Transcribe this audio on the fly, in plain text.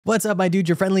What's up, my dude?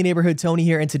 Your friendly neighborhood Tony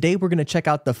here, and today we're going to check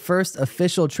out the first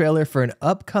official trailer for an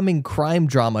upcoming crime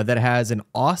drama that has an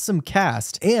awesome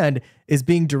cast and is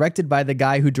being directed by the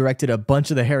guy who directed a bunch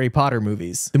of the Harry Potter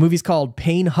movies. The movie's called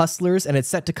Pain Hustlers, and it's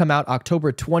set to come out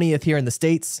October 20th here in the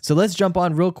States. So let's jump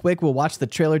on real quick. We'll watch the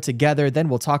trailer together, then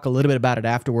we'll talk a little bit about it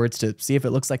afterwards to see if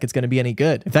it looks like it's going to be any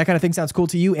good. If that kind of thing sounds cool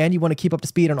to you and you want to keep up to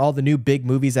speed on all the new big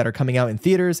movies that are coming out in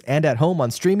theaters and at home on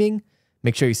streaming,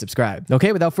 make sure you subscribe.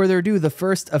 Okay, without further ado, the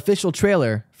first official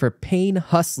trailer for Pain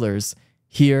Hustlers.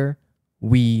 Here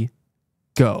we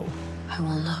go. I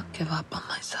will not give up on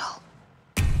myself.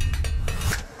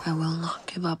 I will not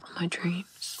give up on my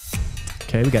dreams.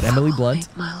 Okay, we got Emily Blunt.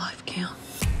 Make my life count.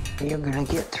 You're gonna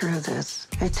get through this.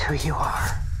 It's who you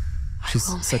are. She's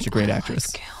such a great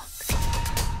actress.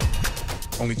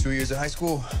 Only 2 years of high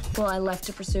school? Well, I left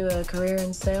to pursue a career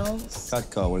in sales.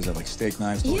 Cutco, what is that, like steak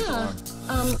knives? Yeah.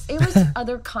 It was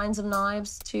other kinds of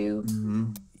knives, too.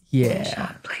 Yeah.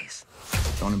 Shot, please.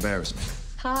 Don't embarrass me.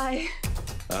 Hi.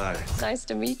 Hi. Nice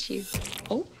to meet you.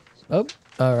 Oh,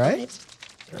 all right.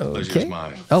 Pleasure's Okay.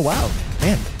 mine. Oh, wow.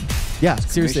 Man. Yeah,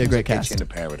 seriously a great Commissions cast. will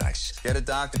get you into paradise. Get a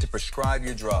doctor to prescribe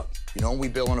your drug. You know what we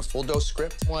bill on a full dose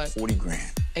script? What? 40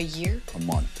 grand. A year? A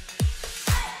month.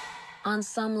 On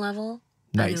some level,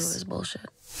 I knew it Nice. was bullshit.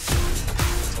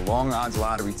 It's a long odds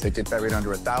lottery ticket buried under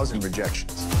 1,000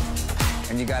 rejections.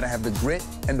 And you gotta have the grit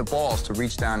and the balls to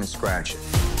reach down and scratch it.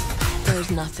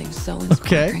 There's nothing so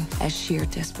inspiring as sheer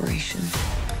desperation.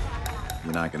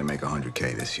 You're not gonna make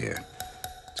 100K this year.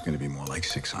 It's gonna be more like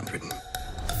 600.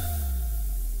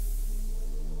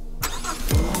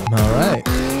 All right.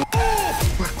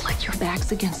 Work like your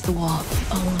back's against the wall.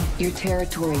 Own your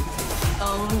territory.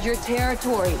 Own your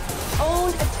territory. Own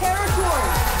a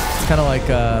territory. It's kind of like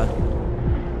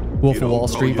Wolf of Wall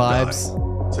Street vibes.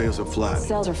 Sales are flat.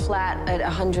 Sales are flat at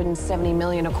 170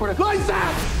 million a quarter.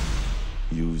 Liza!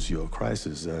 Use your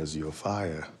crisis as your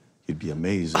fire. You'd be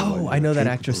amazed. at what Oh, you're I know that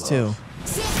capable actress of. too.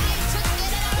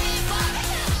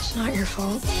 It's not your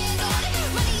fault.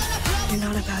 You're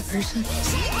not a bad person.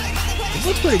 It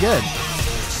looks pretty good.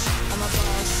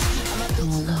 I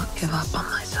will not give up on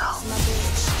myself.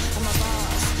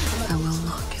 I will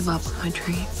not give up on my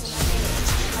dreams.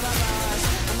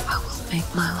 I will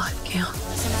make my life count.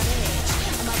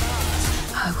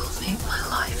 I will make my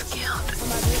life count.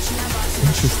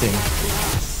 Interesting.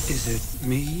 Is it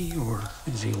me, or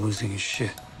is he losing his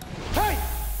shit? Hey!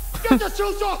 Get the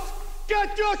shoes off!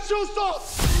 Get your shoes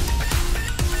off!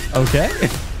 Okay.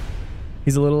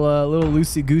 He's a little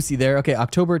loosey-goosey there. Okay,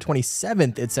 October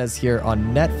 27th, it says here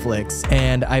on Netflix,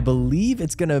 and I believe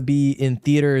it's going to be in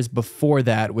theaters before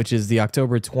that, which is the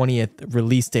October 20th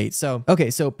release date. So,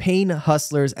 okay, so Pain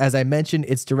Hustlers, as I mentioned,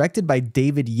 it's directed by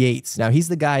David Yates. Now, he's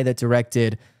the guy that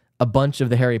directed a bunch of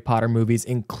the Harry Potter movies,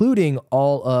 including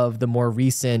all of the more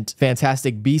recent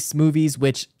Fantastic Beasts movies,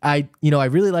 which I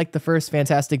really like the first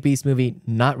Fantastic Beasts movie,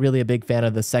 not really a big fan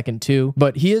of the second two,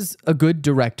 but he is a good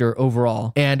director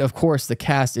overall. And of course, the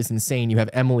cast is insane. You have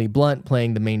Emily Blunt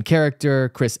playing the main character,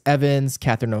 Chris Evans,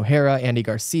 Catherine O'Hara, Andy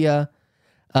Garcia.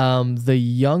 The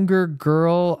younger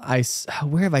girl,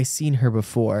 where have I seen her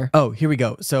before? Oh, here we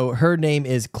go. So her name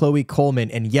is Chloe Coleman,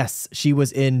 and yes, she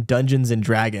was in Dungeons and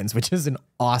Dragons, which is an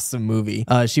awesome movie.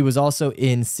 She was also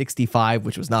in 65,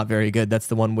 which was not very good. That's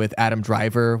the one with Adam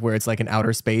Driver, where it's like an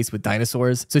outer space with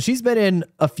dinosaurs. So she's been in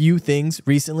a few things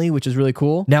recently, which is really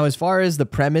cool. Now, as far as the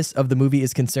premise of the movie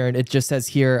is concerned, it just says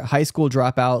here, high school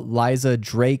dropout Liza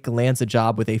Drake lands a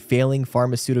job with a failing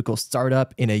pharmaceutical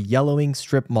startup in a yellowing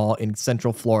strip mall in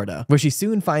Central Florida, where she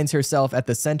soon finds herself at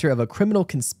the center of a criminal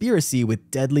conspiracy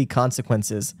with deadly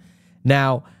consequences.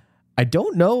 Now, I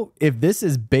don't know if this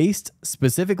is based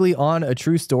specifically on a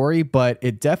true story, but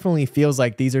it definitely feels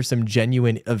like these are some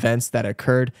genuine events that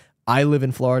occurred. I live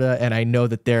in Florida, and I know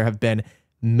that there have been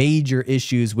major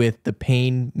issues with the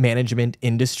pain management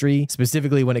industry,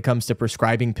 specifically when it comes to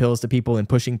prescribing pills to people and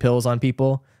pushing pills on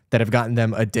people that have gotten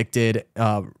them addicted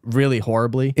really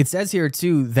horribly. It says here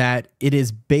too that it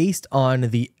is based on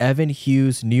the Evan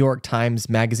Hughes New York Times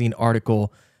Magazine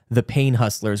article, The Pain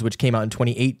Hustlers, which came out in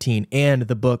 2018, and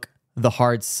the book The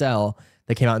Hard Sell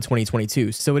that came out in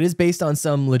 2022. So it is based on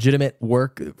some legitimate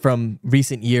work from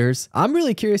recent years. I'm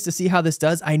really curious to see how this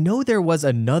does. I know there was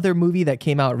another movie that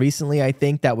came out recently, I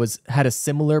think, that had a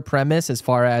similar premise as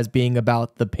far as being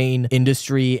about the pain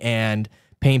industry and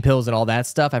pain pills and all that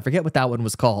stuff. I forget what that one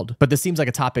was called, but this seems like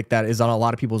a topic that is on a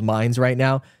lot of people's minds right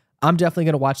now. I'm definitely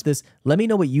going to watch this. Let me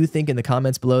know what you think in the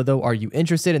comments below, though. Are you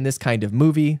interested in this kind of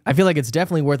movie? I feel like it's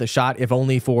definitely worth a shot, if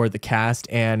only for the cast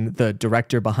and the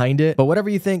director behind it. But whatever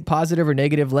you think, positive or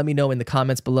negative, let me know in the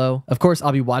comments below. Of course,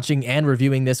 I'll be watching and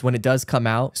reviewing this when it does come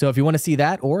out. So if you want to see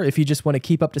that, or if you just want to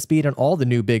keep up to speed on all the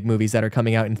new big movies that are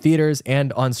coming out in theaters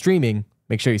and on streaming,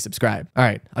 make sure you subscribe. All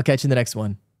right, I'll catch you in the next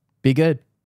one. Be good.